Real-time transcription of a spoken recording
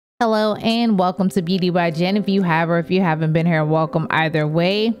Hello and welcome to Beauty by Jen. If you have or if you haven't been here, welcome either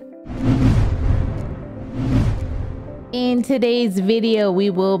way. In today's video,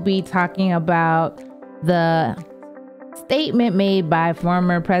 we will be talking about the statement made by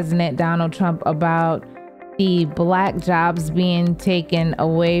former President Donald Trump about the black jobs being taken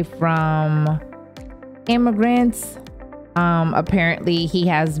away from immigrants. Apparently he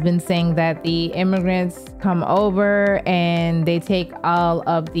has been saying that the immigrants come over and they take all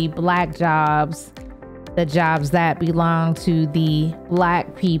of the black jobs, the jobs that belong to the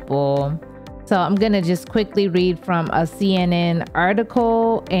black people. So I'm gonna just quickly read from a CNN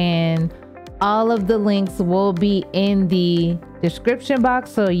article, and all of the links will be in the description box,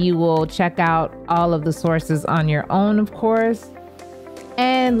 so you will check out all of the sources on your own, of course.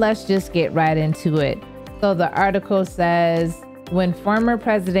 And let's just get right into it. So the article says, when former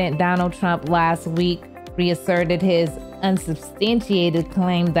President Donald Trump last week reasserted his unsubstantiated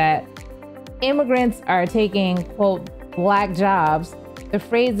claim that immigrants are taking, quote, black jobs, the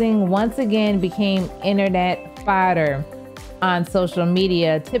phrasing once again became internet fodder on social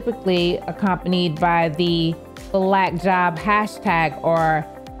media, typically accompanied by the black job hashtag or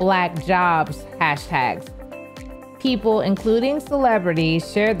black jobs hashtags. People, including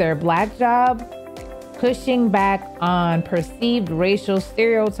celebrities, share their black job, pushing back on perceived racial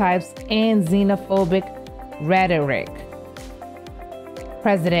stereotypes and xenophobic rhetoric.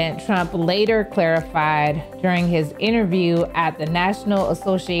 President Trump later clarified during his interview at the National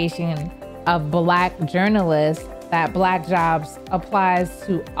Association of Black Journalists that black jobs applies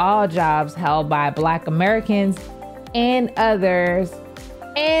to all jobs held by Black Americans and others,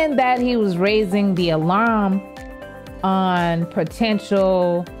 and that he was raising the alarm on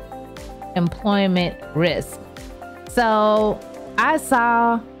potential employment risk. So I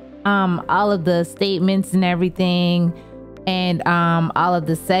saw all of the statements and everything, and all of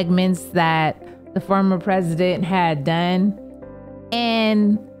the segments that the former president had done.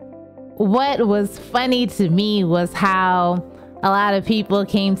 And what was funny to me was how a lot of people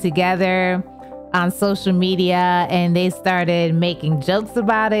came together on social media and they started making jokes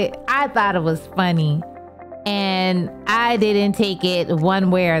about it. I thought it was funny. And I didn't take it one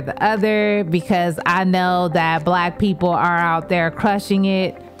way or the other because I know that black people are out there crushing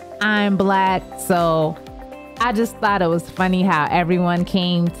it. I'm black, so I just thought it was funny how everyone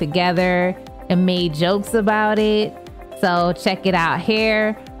came together and made jokes about it. So check it out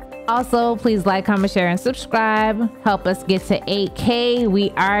here. Also, please like, comment, share, and subscribe. Help us get to 8K. We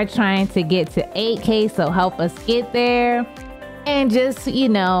are trying to get to 8K, so help us get there. And just, you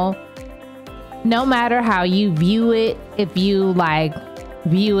know, no matter how you view it, if you like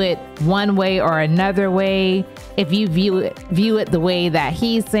view it one way or another way, if you view it the way that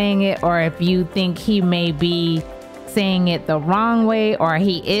he's saying it, or if you think he may be saying it the wrong way or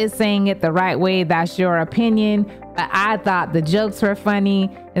he is saying it the right way, that's your opinion. But I thought the jokes were funny,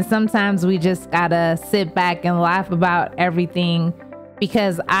 and sometimes we just gotta sit back and laugh about everything,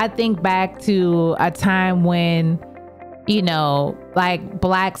 because I think back to a time when, you know, like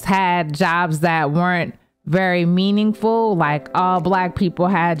blacks had jobs that weren't very meaningful. Like all black people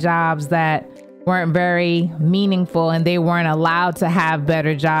had jobs that weren't very meaningful and they weren't allowed to have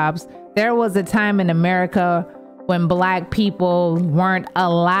better jobs. There was a time in America when black people weren't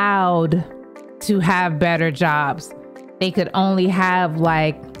allowed to have better jobs. They could only have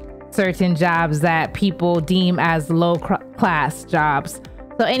like certain jobs that people deem as low class jobs.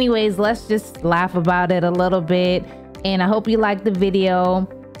 So anyways, let's just laugh about it a little bit. And I hope you liked the video,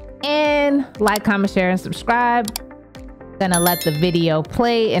 and like, comment, share, and subscribe. Gonna let the video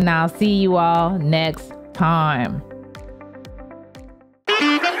play, and I'll see you all next time.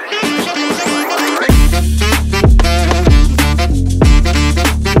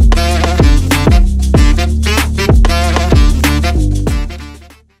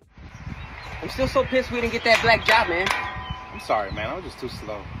 I'm still so pissed we didn't get that black job, man. I'm sorry, man. I was just too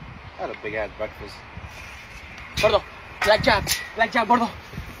slow. I had a big ass breakfast. Gordo, black job, gordo.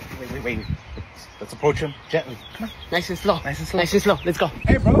 Wait. Let's approach him gently. Come on. Nice and slow. Let's go.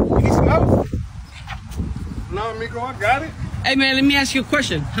 Hey, bro, you need some help? No, amigo, I got it. Hey, man, let me ask you a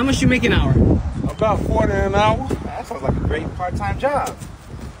question. How much you make an hour? About 40 an hour. That sounds like a great part-time job.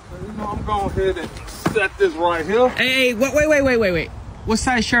 Well, you know, I'm going ahead and set this right here. Hey, wait. What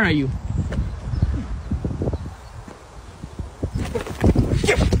size shirt are you?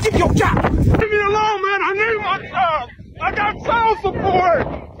 Give me your job. Leave me alone, man. I need my job. I got child support.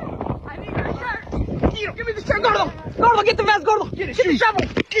 I need your shirt. Give me the shirt, Gordo. Gordo, get the vest, Gordo. Get the shovel.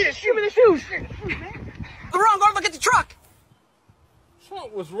 Give me the shoes. Go wrong, Gordo, get the truck.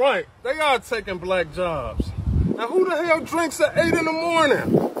 Trump was right. They are taking black jobs. Now, who the hell drinks at 8 in the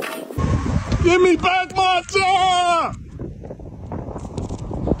morning? Give me back my job!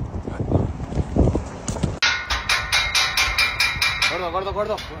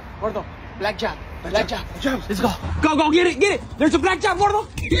 Gordo. Black job. Let's go. Go, get it. There's a black job, Gordo.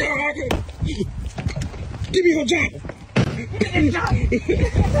 Give me your job.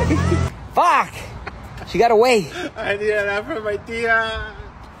 Fuck. She got away. I need that for my tia.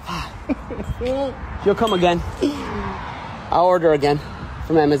 She'll come again. I'll order again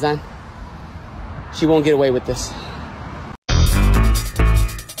from Amazon. She won't get away with this.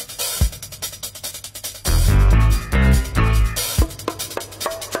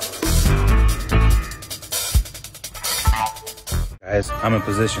 Guys, I'm in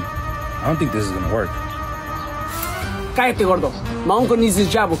position. I don't think this is gonna work. Cállate, Gordo. My uncle needs his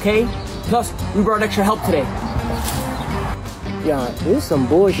job, okay? Plus, we brought extra help today. Yeah, this is some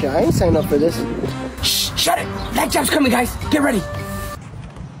bullshit. I ain't signed up for this. Shh, shut it. Black job's coming, guys. Get ready.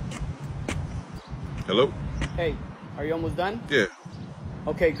 Hello? Hey, are you almost done? Yeah.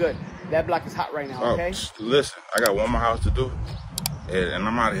 Okay, good. That block is hot right now, okay? Listen, I got one more house to do, and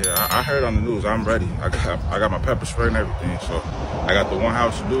I'm out of here. I heard on the news. I'm ready. I got my pepper spray and everything, so I got the one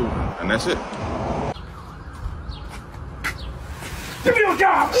house to do, and that's it. Give me your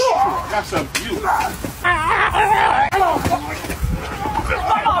job! Got something for you. Come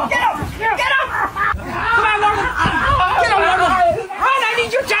on, get up! Get up! Come on, Gordo! Get up, Gordo! Run, I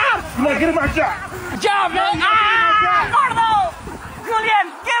need your job! Come on, get in my job. Job, man! Gordo! Julian,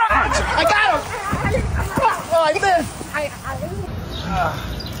 get him! I got him! Oh, I missed!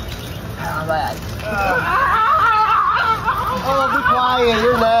 Oh, be quiet.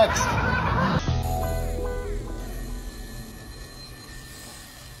 You're next.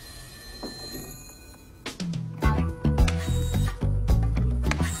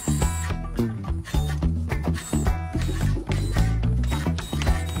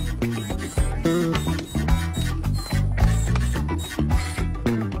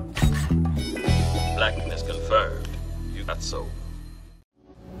 Blackness confirmed. You got so.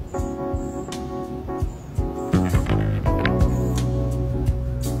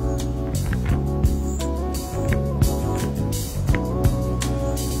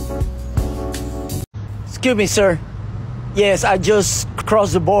 Excuse me, sir. Yes, I just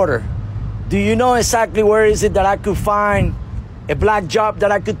crossed the border. Do you know exactly where is it that I could find a black job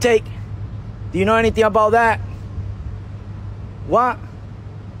that I could take? Do you know anything about that? What?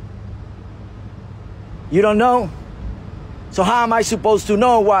 You don't know? So how am I supposed to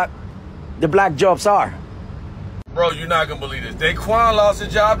know what the black jobs are? Bro, you're not gonna believe this. Daquan lost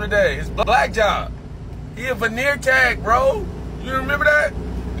his job today. His black job. He a veneer tag, bro. You remember that?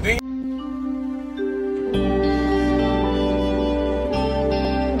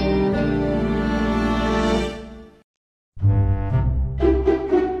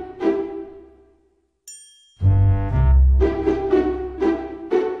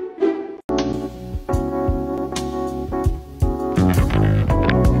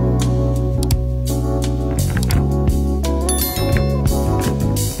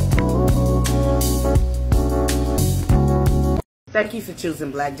 Thank you for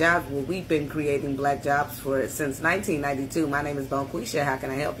choosing Black Jobs. Well, we've been creating black jobs since 1992. My name is Bonquisha. How can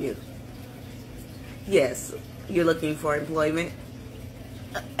I help you? Yes, you're looking for employment?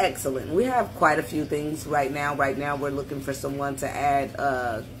 Excellent. We have quite a few things right now. Right now, we're looking for someone to add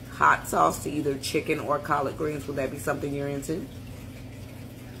hot sauce to either chicken or collard greens. Would that be something you're into?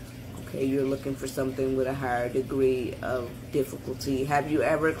 Okay, you're looking for something with a higher degree of difficulty. Have you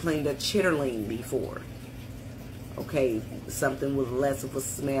ever cleaned a chitterling before? Okay, something with less of a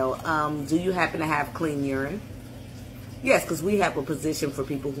smell. Do you happen to have clean urine? Yes, because we have a position for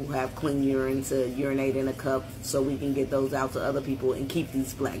people who have clean urine to urinate in a cup so we can get those out to other people and keep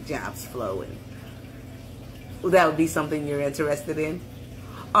these black jobs flowing. Well, that would be something you're interested in?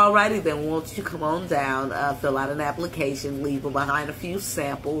 Alrighty then, won't you come on down, fill out an application, leave behind a few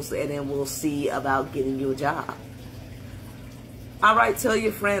samples, and then we'll see about getting you a job. Alright, tell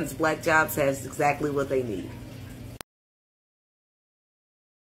your friends, Black Jobs has exactly what they need.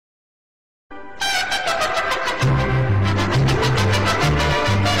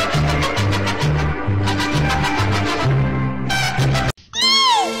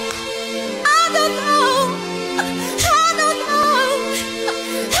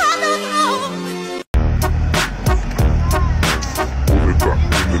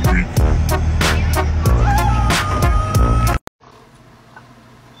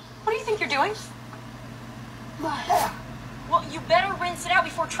 What do you think you're doing? My hair. Well, you better rinse it out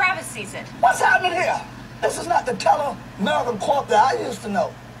before Travis sees it. What's happening here? This is not the teller Malcolm Corp that I used to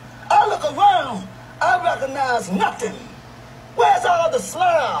know. I look around, I recognize nothing. Where's all the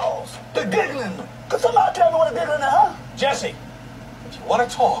smiles, the giggling? Could somebody tell me what a giggling is, huh? Jesse, if you want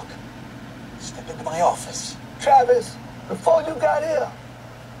to talk, step into my office. Travis, before you got here,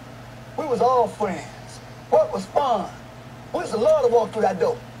 we was all friends. Work was fun. We used to love to walk through that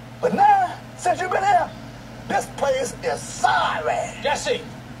door. But now, since you've been here, this place is sorry. Jesse,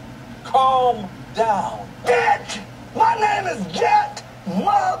 calm down. Jet! My name is Jet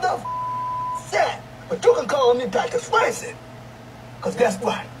Mother Jet. But you can call me Dr. Swayze. Because guess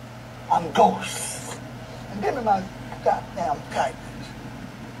what? I'm Ghost. And give me my goddamn kite.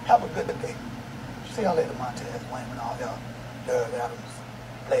 Have a good day. See y'all later, Montez, Wayne, and all y'all. Derek Adams,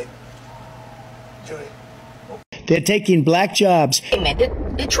 Blake, Judy. They're taking black jobs. Hey man,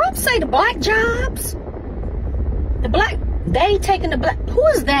 did Trump say the black jobs? They taking the black, who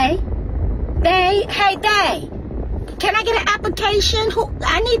is they? They. Can I get an application?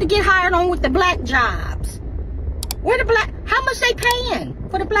 I need to get hired on with the black jobs. How much they paying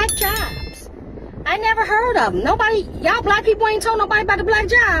for the black jobs? I never heard of them. Nobody, y'all black people ain't told nobody about the black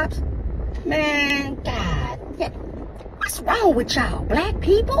jobs. Man, God, what's wrong with y'all, black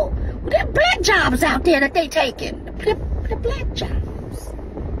people? There are black jobs out there that they taking. The black jobs.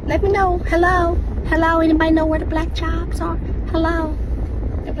 Let me know. Hello? Anybody know where the black jobs are? Hello?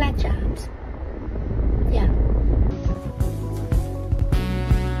 The black jobs. Yeah.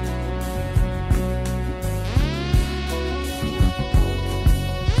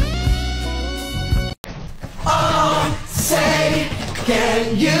 Say,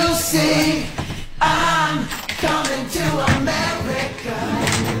 can you see